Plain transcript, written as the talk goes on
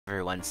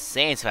everyone,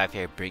 Saiyan5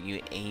 here, bring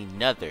you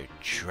another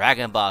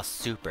Dragon Ball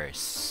Super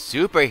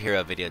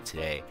superhero video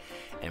today.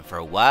 And for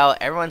a while,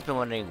 everyone's been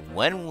wondering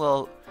when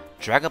will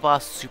Dragon Ball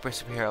Super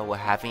Superhero will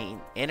have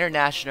an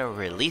international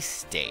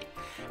release date.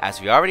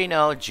 As we already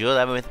know, June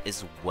 11th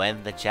is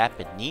when the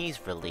Japanese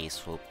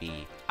release will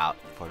be out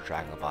for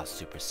Dragon Ball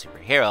Super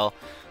Superhero.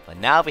 But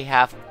now we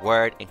have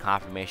word and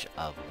confirmation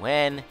of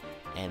when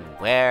and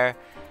where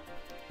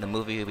the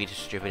movie will be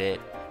distributed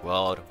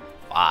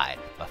worldwide.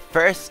 But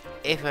first,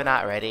 if you're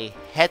not ready,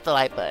 hit the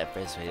like button for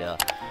this video,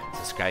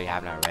 subscribe if you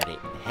haven't already,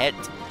 and hit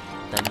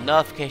the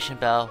notification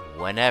bell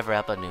whenever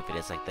I upload new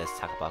videos like this,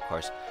 talk about, of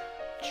course,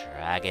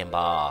 Dragon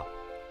Ball.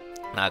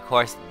 Now, of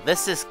course,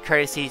 this is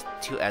courtesy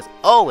to, as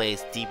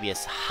always,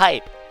 DBS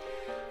Hype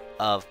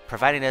of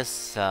providing us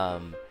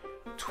some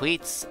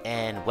tweets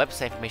and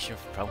website information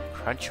from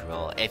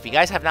Crunchyroll. If you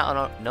guys have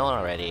not known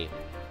already,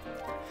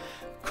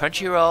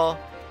 Crunchyroll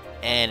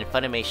and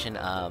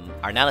Funimation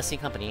are now the same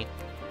company,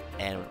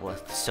 and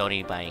with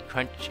Sony buying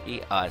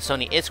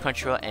Sony is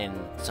Crunchyroll, and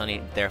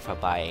Sony therefore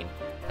buying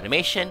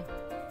Funimation.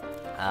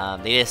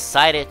 They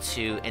decided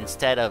to,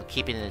 instead of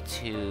keeping the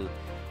two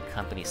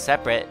companies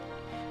separate,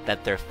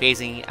 that they're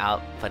phasing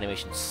out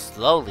Funimation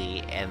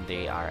slowly, and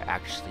they are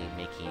actually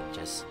making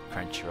just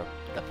Crunchyroll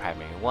the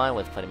primary one,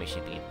 with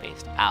Funimation being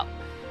phased out.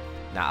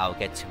 Now I'll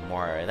get to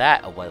more of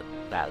that, of what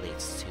that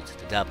leads to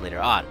the dub later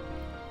on.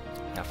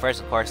 Now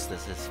first, of course,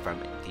 this is from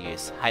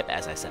DBS Hype,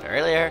 as I said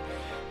earlier.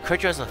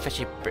 Crunchyroll is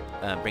officially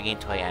bringing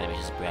Toei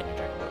Animation's brand new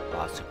Dragon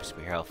Ball Super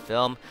superhero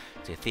film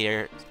to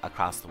theaters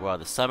across the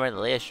world this summer. The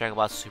latest Dragon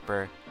Ball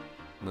Super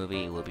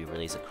movie will be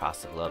released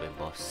across the globe in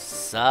both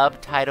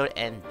subtitled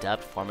and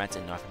dubbed formats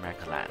in North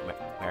America, Latin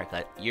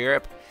America,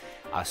 Europe,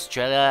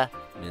 Australia,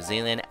 New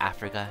Zealand,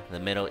 Africa, the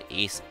Middle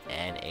East,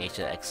 and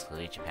Asia,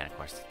 excluding Japan, of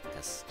course,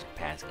 because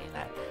Japan's getting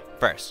that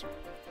first.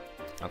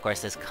 Of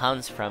course, this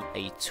comes from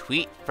a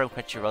tweet from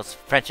Crunchyroll's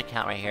French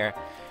account right here.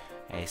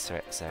 So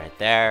right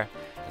there,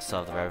 the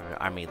soul of the Rebel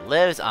Army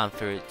lives on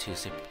through two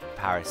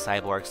superpowered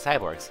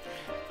cyborgs.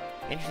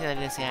 Interesting that I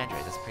didn't see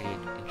androids. That's pretty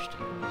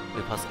interesting.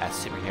 We post as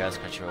superheroes.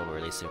 Crunchyroll will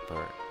release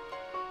Dragon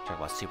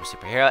Ball Super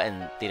Superhero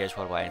in theaters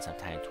worldwide in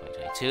sometime in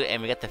 2022.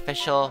 And we get the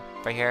official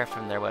right here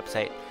from their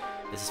website.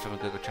 This is from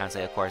Google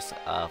Translate, of course,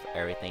 of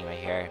everything right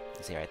here.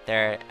 You see right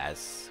there,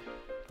 as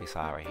we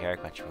saw right here,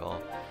 Crunchyroll.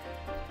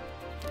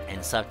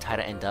 And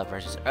subtitle and dub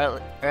versions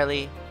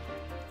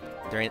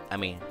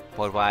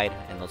worldwide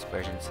in those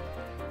versions.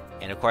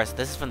 And of course,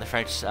 this is from the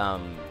French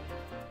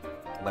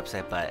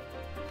website, but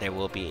there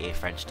will be a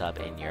French dub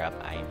in Europe,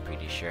 I'm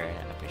pretty sure, and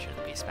I'm pretty sure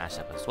there'll be a Spanish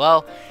dub as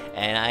well.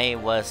 And I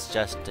was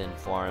just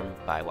informed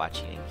by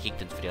watching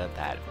Geekdom's video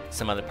that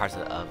some other parts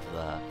of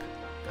the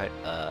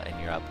in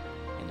Europe,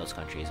 in those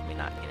countries, may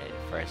not get it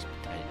first,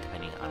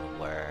 depending on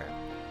where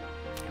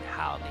and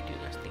how they do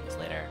their things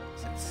later,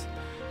 since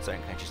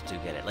certain countries do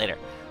get it later.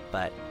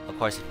 But of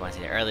course, if you want to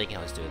see it early, you can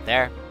always do it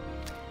there.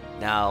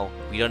 Now,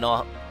 we don't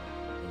know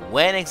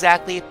when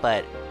exactly,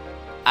 but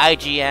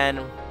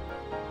IGN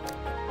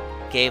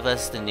gave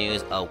us the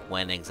news of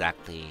when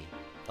exactly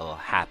it will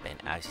happen.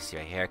 As you see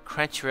right here,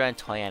 Crunchyroll and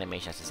Toei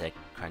Animation, as I said,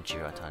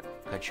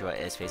 Crunchyroll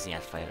is facing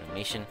as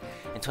Funimation,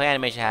 and Toei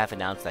Animation have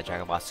announced that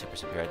Dragon Ball Super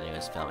Superhero, the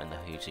newest film in the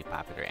hugely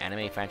popular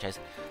anime franchise,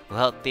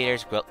 will hit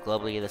theaters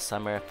globally this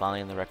summer,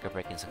 following the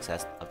record-breaking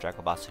success of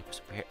Dragon Ball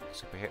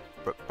Super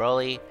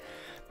Broly.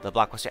 The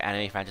blockbuster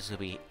anime franchise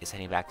is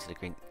heading back to the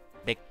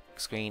big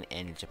screen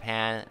in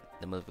Japan.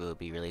 The movie will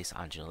be released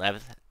on June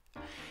 11th.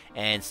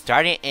 And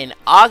starting in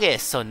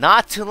August, so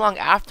not too long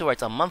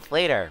afterwards, a month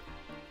later,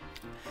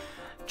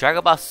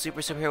 Dragon Ball Super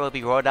Superhero will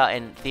be rolled out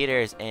in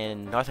theaters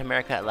in North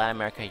America, Latin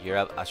America,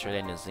 Europe,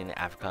 Australia, New Zealand,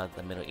 Africa,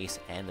 the Middle East,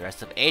 and the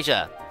rest of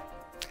Asia.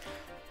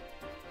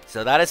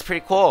 So that is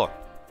pretty cool.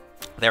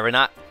 That we're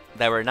not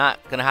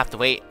gonna have to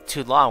wait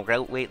too long. We're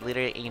gonna wait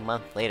literally a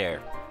month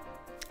later.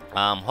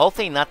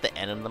 Hopefully not the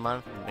end of the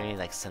month. Maybe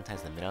like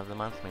sometimes the middle of the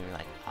month. Maybe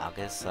like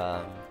August,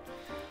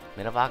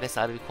 mid of August.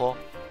 That'd be cool.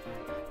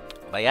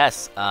 But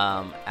yes,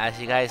 as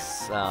you guys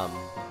saw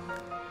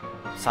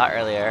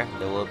earlier,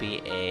 there will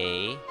be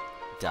a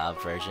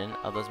dub version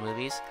of those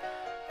movies.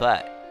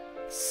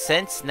 But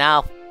since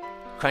now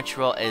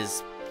Crunchyroll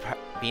is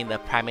being the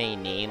primary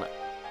name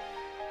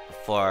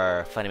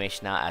for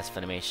Funimation now, as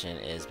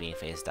Funimation is being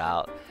phased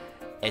out,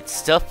 it's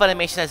still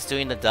Funimation that's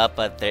doing the dub,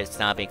 but it's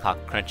now being called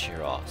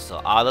Crunchyroll.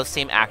 So all those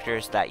same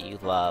actors that you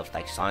love,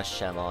 like Sean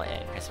Schemmel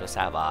and Christopher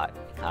Sabat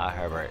and Kyle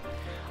Herbert,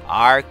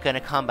 are gonna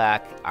come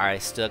back, are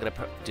still gonna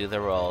do the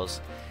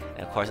roles.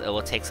 And of course, it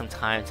will take some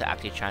time to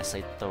actually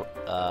translate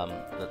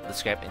the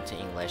script into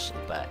English,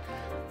 but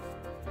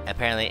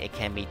apparently it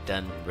can be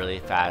done really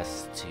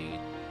fast to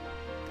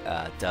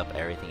dub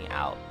everything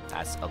out.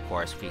 As of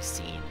course we've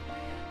seen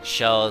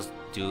shows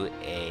do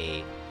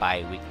a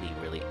bi-weekly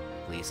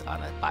release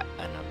on a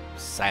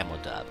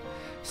simul-dub.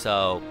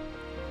 So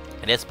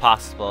it is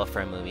possible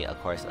for a movie, of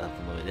course, of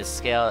a movie this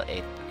scale.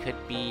 It could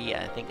be,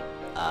 I think,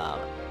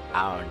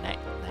 hour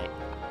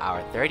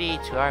 30,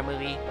 2-hour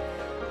movie.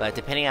 But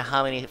depending on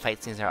how many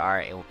fight scenes there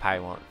are, it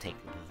probably won't take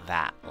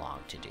that long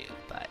to do.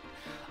 But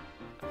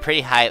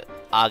pretty hyped.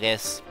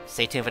 August.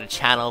 Stay tuned for the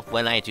channel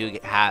when I do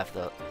have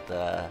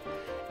the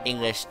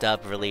English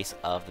dub release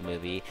of the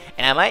movie,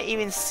 and I might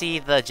even see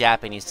the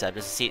Japanese dub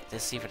just to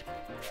see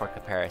for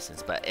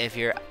comparisons. But if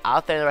you're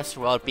out there in the rest of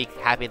the world, be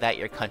happy that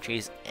your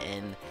countries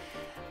in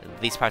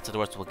these parts of the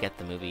world will get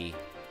the movie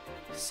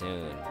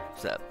soon.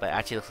 So, but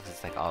actually, it looks like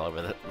it's like all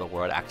over the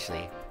world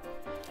actually,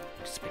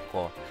 which is pretty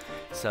cool.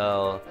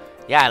 So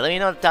yeah, let me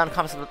know down in the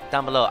comments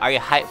down below. Are you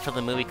hyped for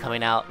the movie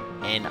coming out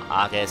in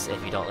August?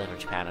 If you don't live in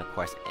Japan, of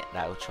course,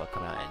 that will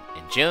come out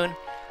in June.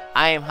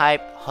 I am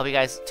hyped. Hope you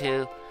guys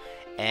too.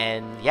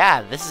 And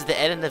yeah, this is the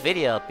end of the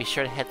video. Be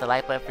sure to hit the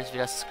like button for this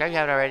video, subscribe if you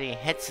haven't already, and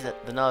hit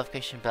the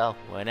notification bell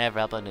whenever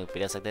I upload new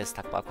videos like this.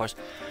 Talk about, of course,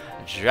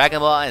 Dragon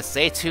Ball, and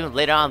stay tuned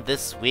later on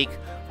this week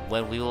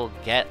when we will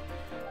get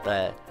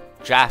the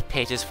draft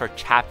pages for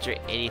Chapter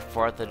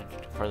 84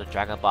 for the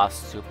Dragon Ball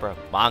Super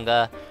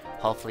manga.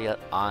 Hopefully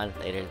on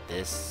later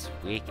this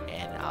week,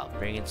 and I'll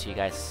bring it to you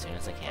guys as soon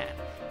as I can.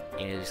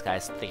 Anyways,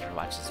 guys, thank you for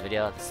watching this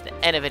video. This is the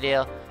end of the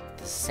video.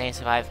 This is Saiyan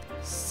Survive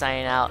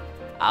signing out.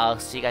 I'll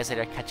see you guys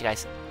later. Catch you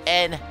guys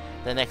in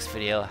the next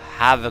video.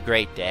 Have a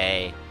great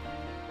day.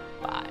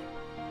 Bye.